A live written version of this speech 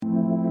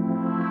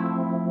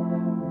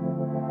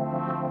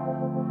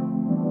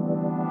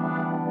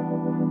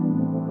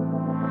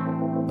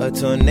A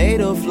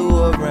tornado flew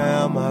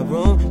around my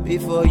room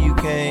before you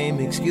came.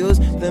 Excuse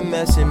the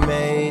mess it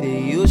made.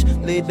 It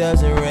usually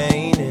doesn't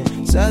rain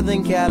in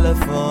Southern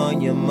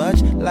California,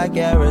 much like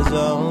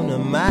Arizona.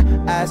 My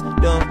eyes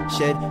don't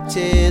shed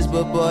tears,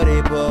 but boy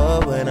they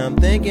pour when I'm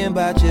thinking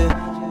about you.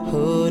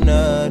 Who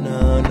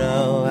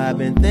no, I've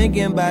been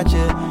thinking about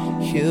you.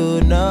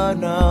 You no,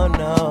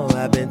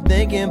 I've been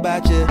thinking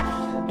about you.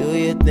 Do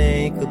you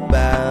think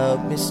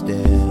about me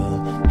still?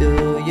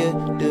 Do you?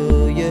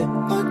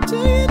 Or do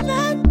you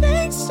not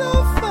think so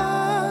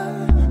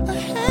far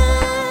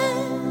ahead?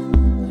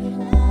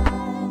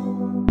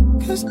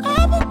 'Cause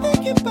I've been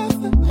thinking about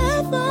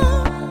forever.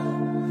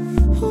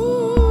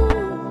 Ooh.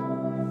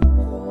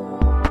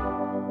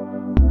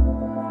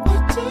 Or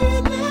do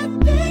you not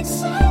think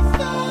so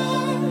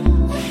far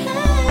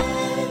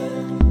ahead?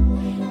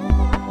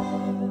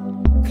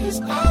 'Cause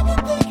I've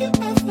been thinking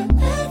about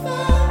forever.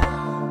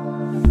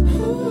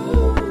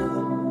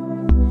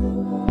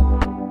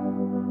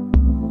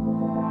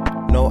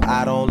 No,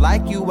 I don't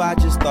like you, I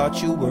just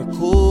thought you were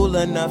cool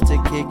enough to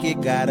kick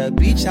it. Got a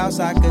beach house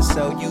I could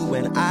sell you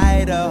in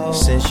Idaho.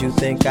 Since you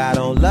think I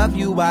don't love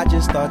you, I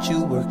just thought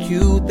you were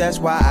cute. That's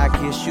why I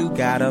kiss you.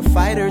 Got a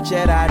fighter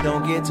jet, I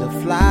don't get to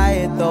fly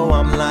it, though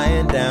I'm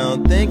lying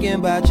down thinking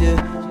about you.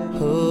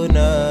 Who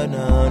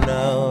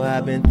no,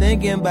 I've been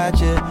thinking about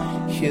you.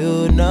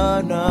 You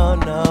no,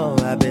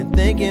 I've been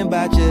thinking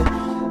about you.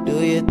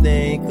 Do you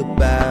think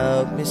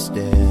about me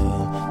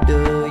still?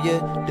 Do you?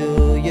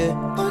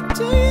 Or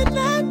do you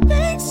not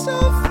think so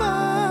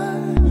far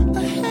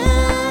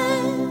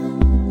ahead?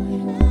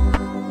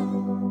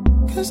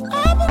 'Cause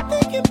I've been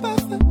thinking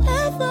about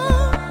forever.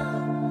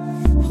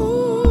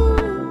 Ooh.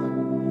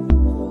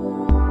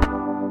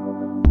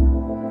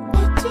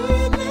 Or do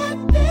you not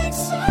think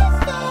so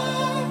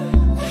far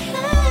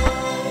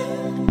ahead?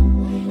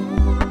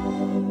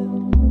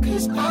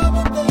 'Cause I've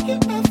been thinking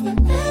about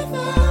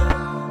forever.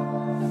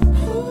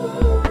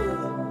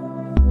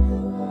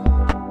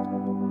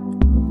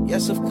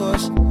 Yes, of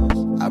course,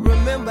 I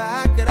remember.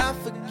 How could I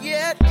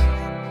forget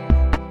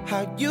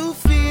how you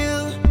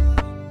feel?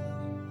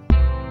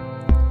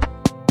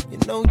 You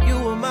know you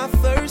were my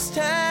first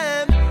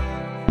time,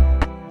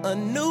 a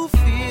new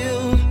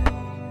feel.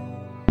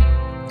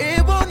 It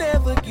won't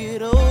ever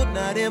get old,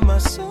 not in my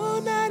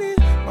soul, not in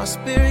my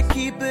spirit,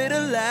 keep it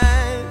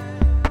alive.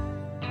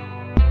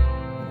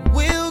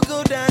 We'll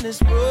go down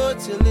this road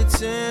till it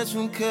turns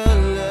from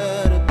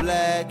color to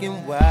black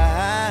and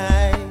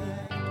white.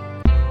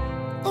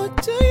 Or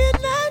do you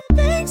not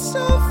think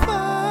so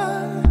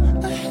far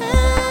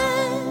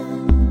ahead?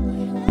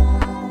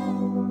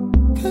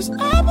 'Cause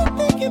I've been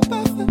thinking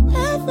about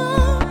forever.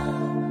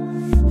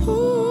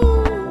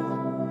 Ooh.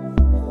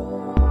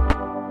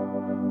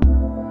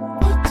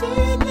 Or do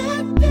you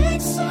not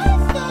think so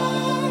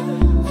far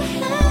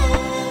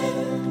ahead?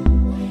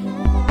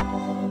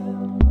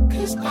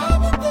 'Cause I've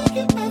been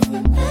thinking about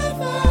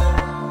forever.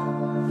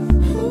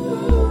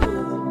 Ooh.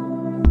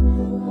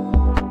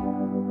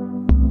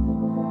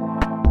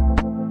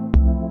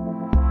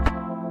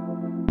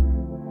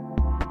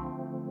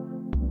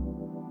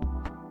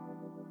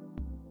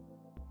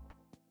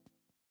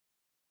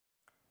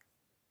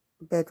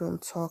 Bedroom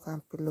talk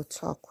and pillow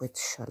talk with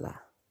Shola.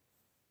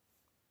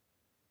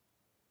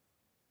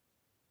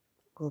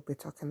 We'll be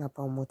talking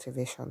about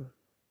motivation.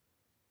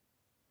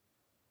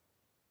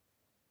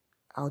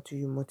 How do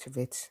you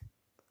motivate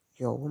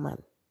your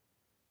woman?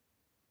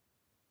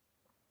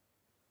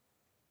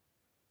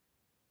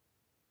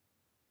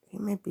 You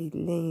may be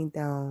laying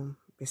down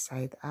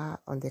beside her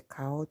on the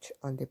couch,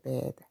 on the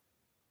bed.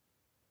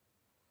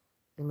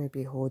 You may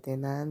be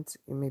holding hands,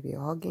 you may be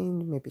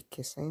hugging, you may be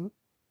kissing.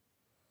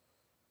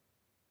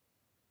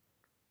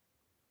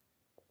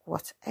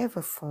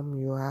 Whatever form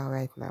you are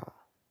right now,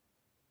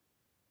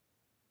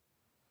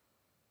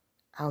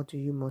 how do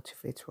you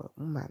motivate your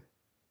woman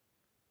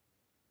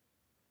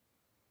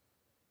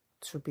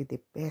to be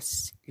the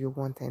best you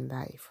want in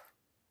life?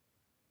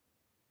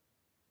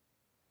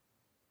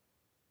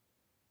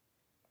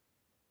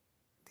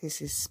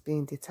 This is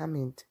being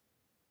determined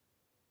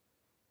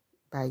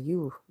by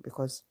you,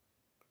 because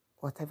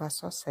whatever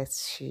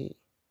success she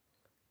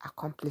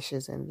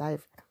accomplishes in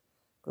life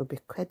will be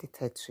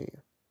credited to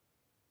you.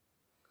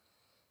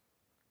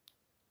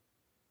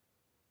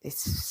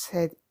 It's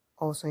said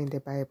also in the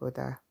Bible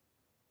that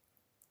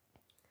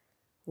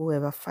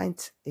whoever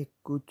finds a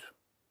good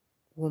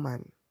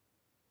woman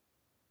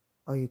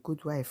or a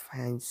good wife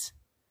finds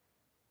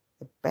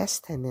the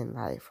best thing in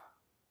life.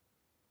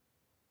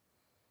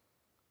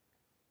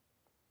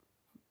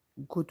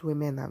 Good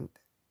women, and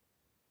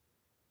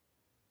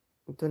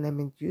don't let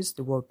me use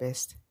the word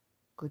best.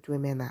 Good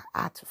women are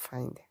hard to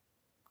find,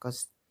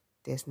 because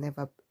there's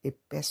never a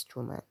best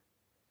woman.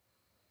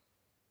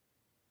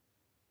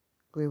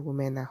 Great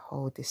women are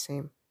all the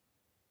same.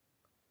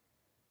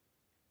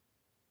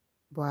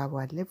 But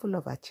our level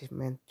of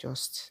achievement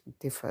just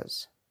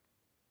differs.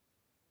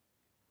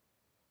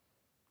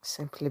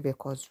 Simply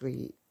because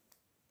we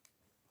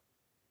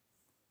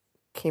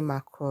came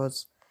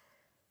across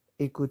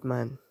a good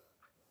man.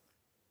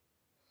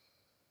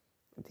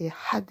 the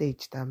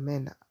adage that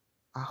men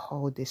are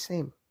all the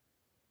same,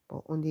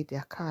 but only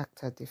their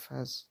character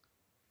differs.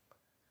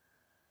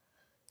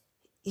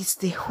 It's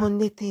the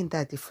only thing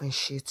that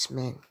differentiates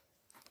men.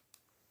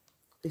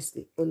 It's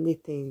the only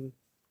thing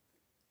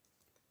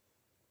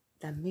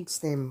that makes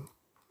them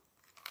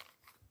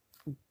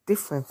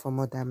different from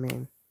other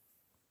men.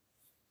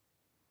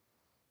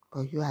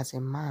 But you as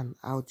a man,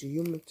 how do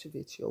you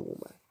motivate your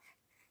woman?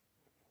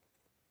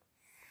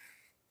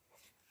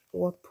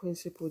 What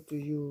principle do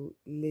you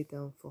lay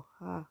down for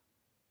her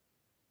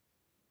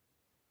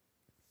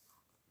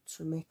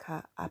to make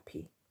her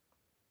happy?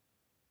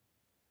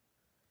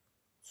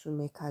 To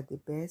make her the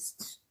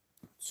best?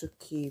 To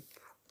keep...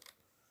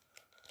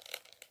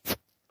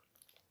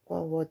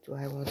 What word do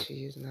I want to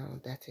use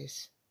now? That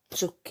is,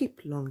 to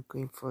keep long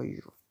going for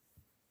you.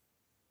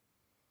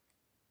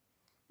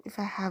 If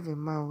I have a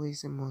man who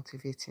isn't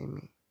motivating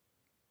me,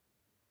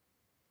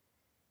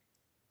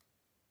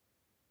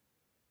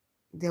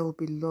 there will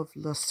be love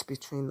lost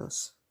between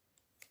us.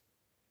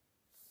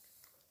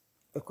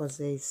 Because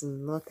there is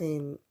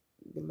nothing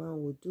the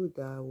man would do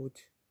that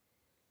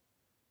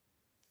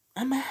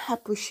I might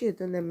appreciate,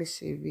 don't let me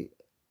say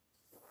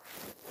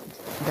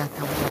that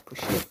I will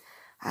appreciate.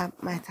 I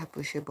might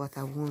appreciate, but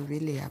I won't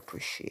really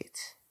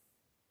appreciate.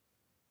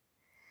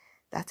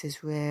 That is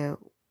where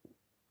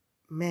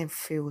men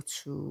fail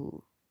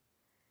to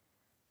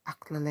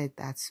acknowledge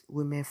that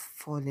women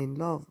fall in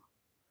love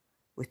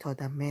with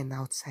other men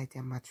outside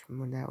their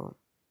matrimonial home.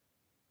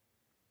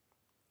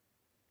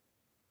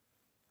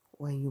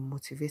 When you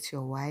motivate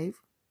your wife,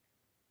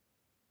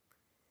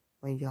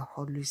 when you're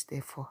always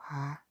there for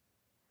her,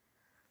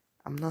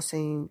 I'm not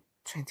saying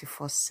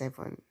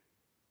 24/7,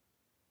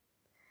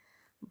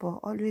 but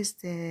always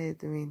there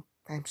during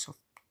times of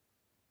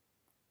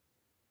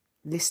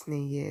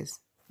listening years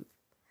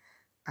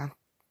and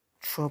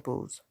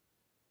troubles.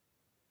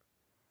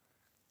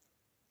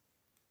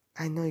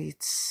 I know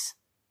it's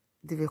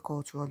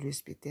difficult to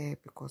always be there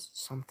because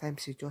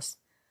sometimes you just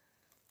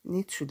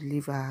need to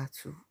leave her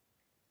to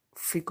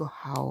figure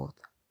out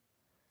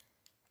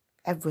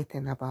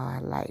everything about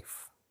her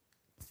life.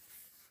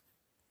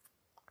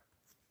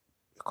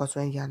 Because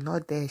when you're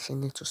not there, she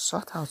needs to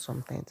sort out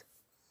some things.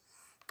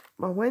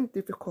 But when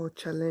difficult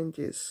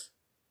challenges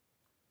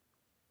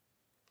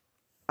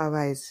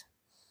arise,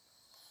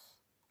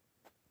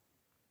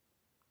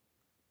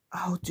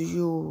 how do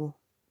you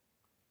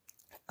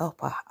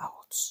help her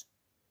out?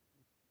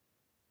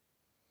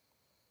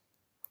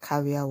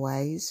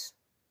 Career-wise,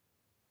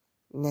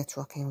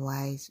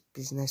 networking-wise,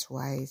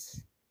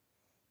 business-wise,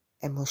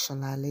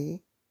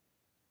 emotionally.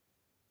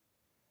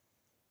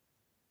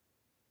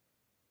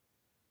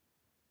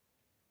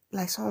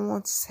 Like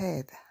someone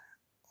said,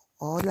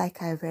 or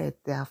like I read,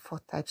 there are 4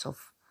 types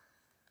of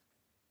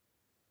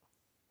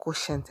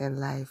quotient in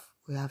life.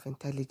 We have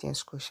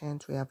intelligence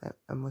quotient, we have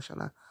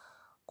emotional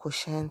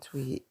quotient,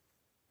 we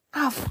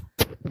have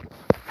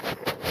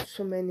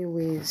so many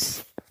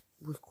ways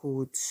we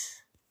could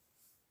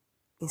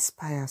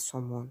inspire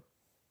someone.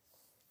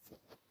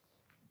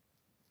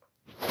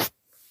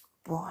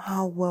 But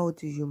how well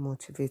do you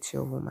motivate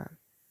your woman?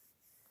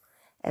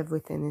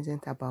 Everything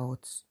isn't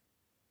about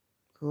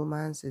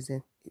romance,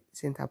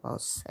 isn't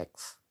about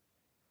sex.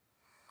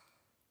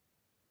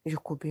 You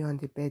could be on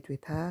the bed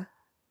with her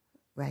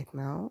right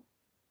now.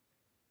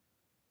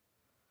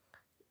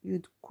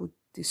 You could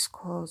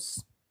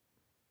discuss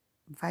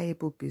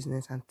viable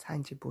business and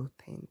tangible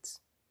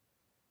things.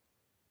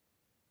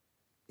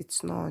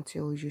 It's not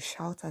until you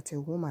shout at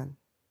a woman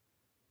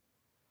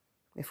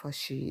before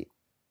she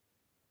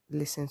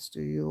listens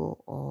to you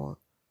or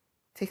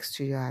takes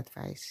to your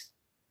advice.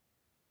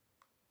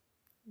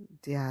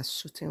 There are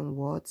certain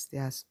words,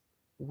 there are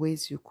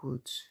ways you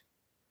could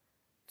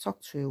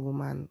talk to a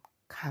woman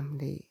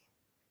calmly.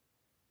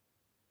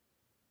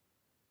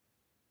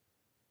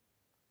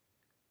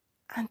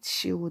 And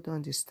she would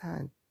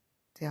understand.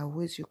 There are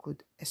ways you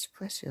could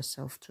express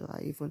yourself to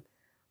her even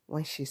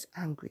when she's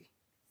angry.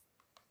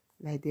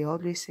 Like they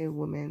always say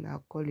women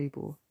are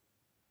gullible.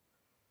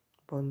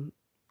 But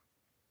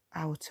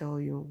I will tell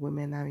you,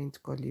 women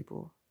aren't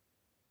gullible.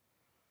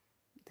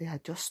 They are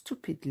just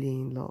stupidly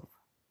in love.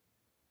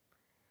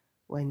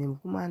 When a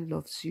woman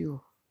loves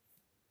you,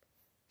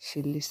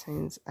 she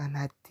listens and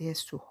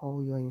adheres to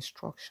all your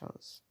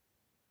instructions.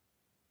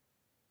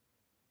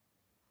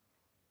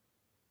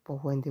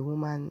 But when the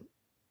woman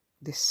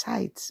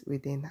decides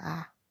within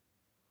her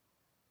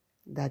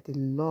that the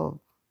love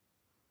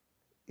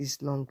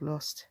is long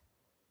lost,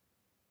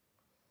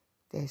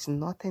 there is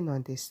nothing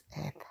on this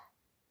earth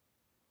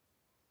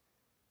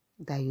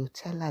that you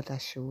tell her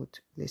that she would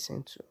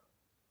listen to.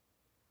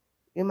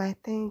 You might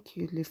think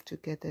you live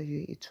together,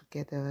 you eat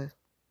together,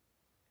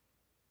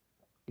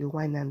 you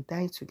wine and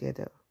dine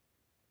together,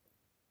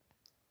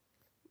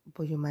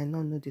 but you might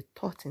not know the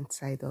thought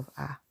inside of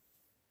her.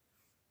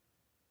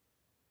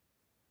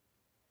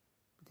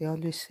 They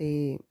always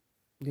say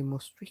the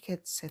most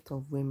wicked set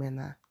of women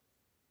are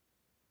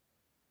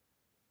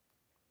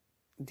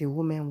the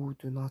women who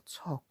do not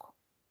talk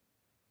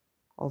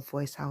or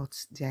voice out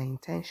their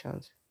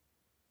intentions.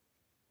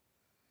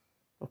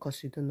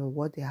 because you don't know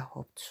what they are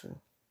up to.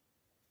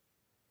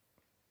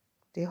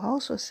 They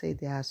also say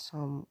there are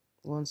some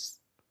ones,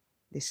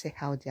 they say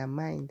how their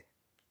mind,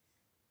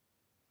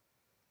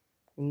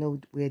 you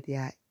know where they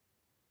are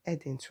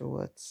heading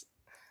towards.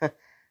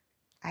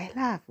 I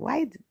laugh.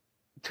 Why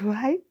do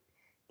I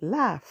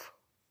laugh?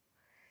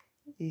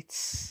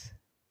 It's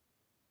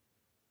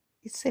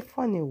a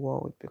funny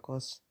world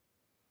because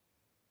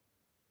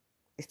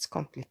it's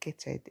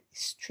complicated,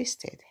 it's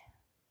twisted.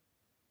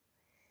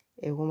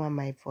 A woman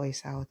might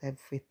voice out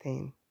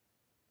everything,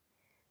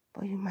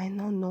 but you might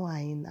not know her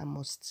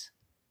innermost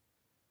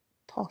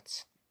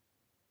thoughts.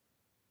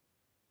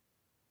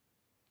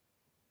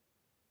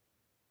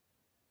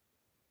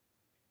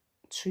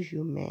 To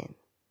you men,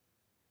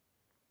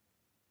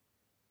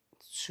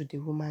 to the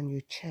woman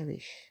you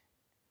cherish,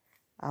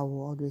 I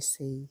will always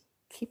say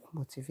keep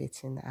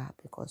motivating her,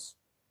 because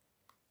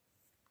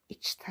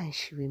each time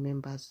she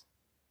remembers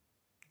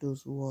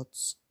those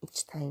words,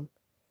 each time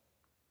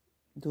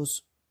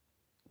those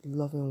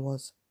loving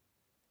words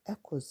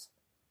echoes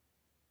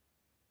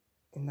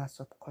in her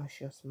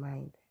subconscious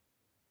mind,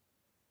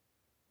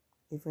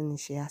 even if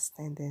she has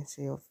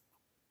tendency of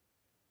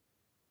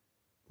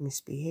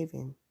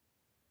misbehaving,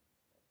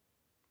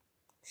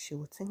 she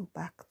will think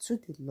back to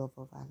the love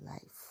of her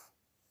life.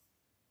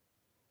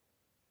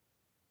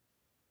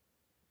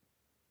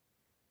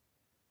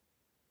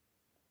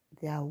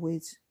 There are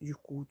ways you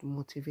could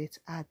motivate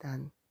her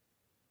than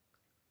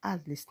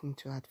her listening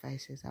to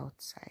advices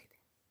outside.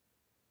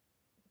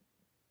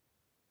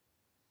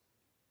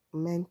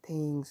 Men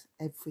think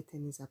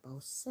everything is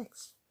about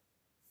sex.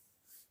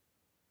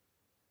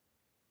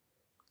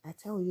 I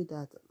tell you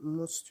that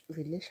most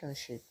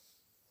relationships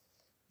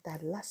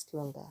that last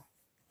longer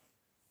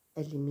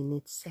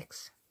eliminate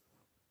sex,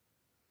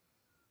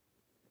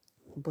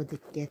 but they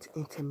get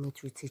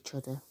intimate with each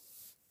other.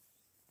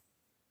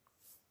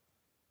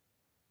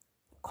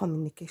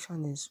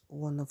 Communication is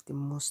one of the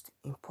most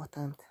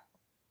important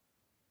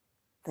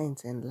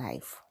things in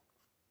life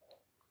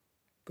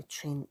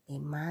between a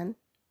man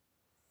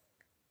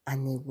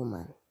and a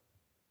woman.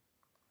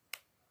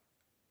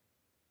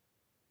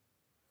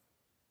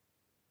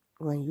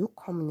 When you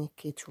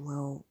communicate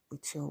well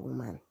with your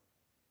woman,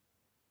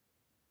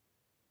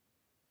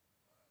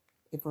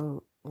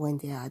 even when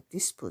there are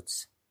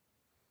disputes,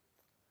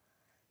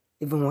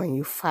 even when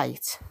you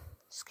fight,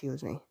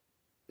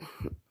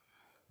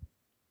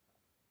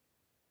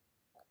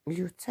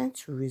 you tend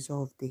to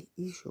resolve the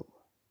issue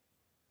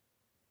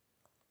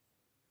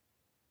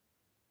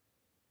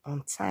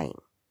on time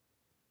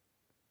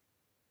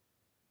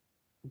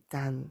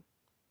than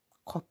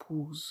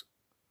couples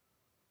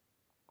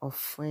or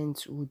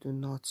friends who do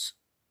not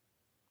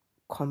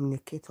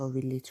communicate or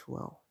relate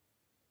well.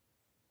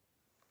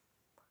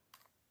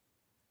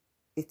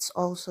 It's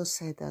also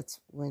said that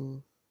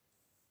when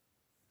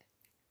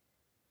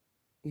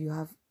you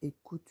have a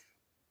good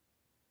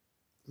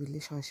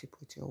relationship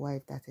with your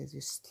wife, that is,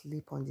 you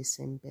sleep on the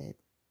same bed,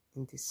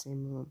 in the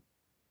same room,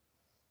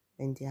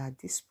 when there are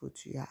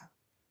disputes, you are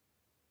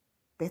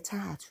better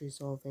at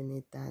resolving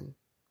it than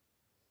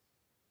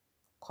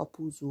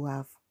couples who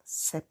have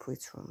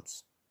separate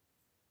rooms.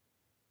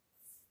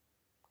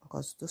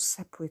 Because those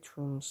separate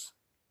rooms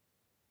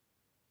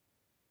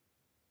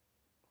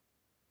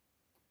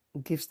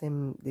gives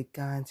them the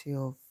guarantee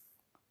of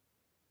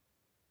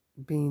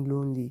being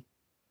lonely.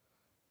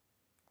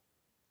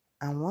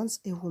 And once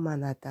a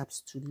woman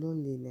adapts to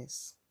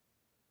loneliness,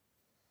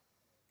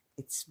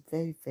 it's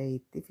very,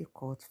 very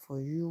difficult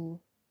for you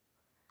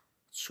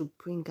to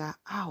bring her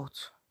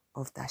out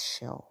of that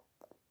shell.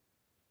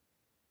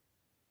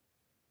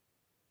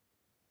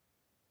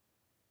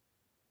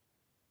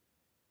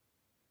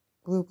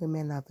 We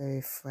women are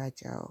very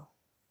fragile.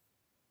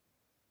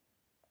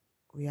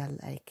 We are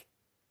like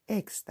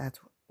eggs that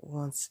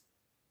once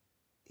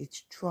it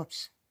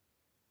drops,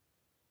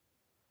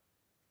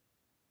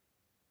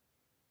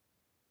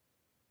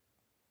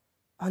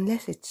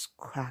 unless it's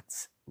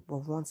cracked, but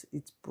once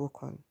it's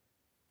broken,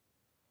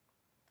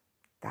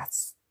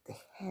 that's the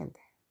end.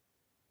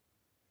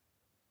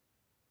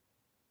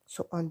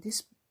 So on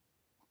this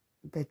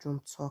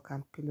bedroom talk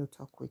and pillow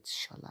talk with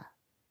Shola,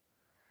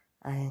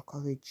 I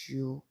encourage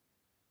you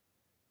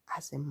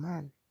as a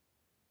man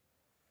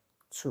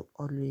to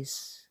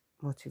always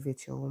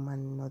motivate your woman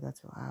in order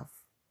to have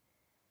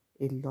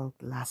a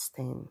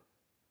long-lasting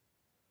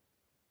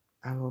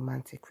and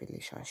romantic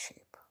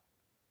relationship.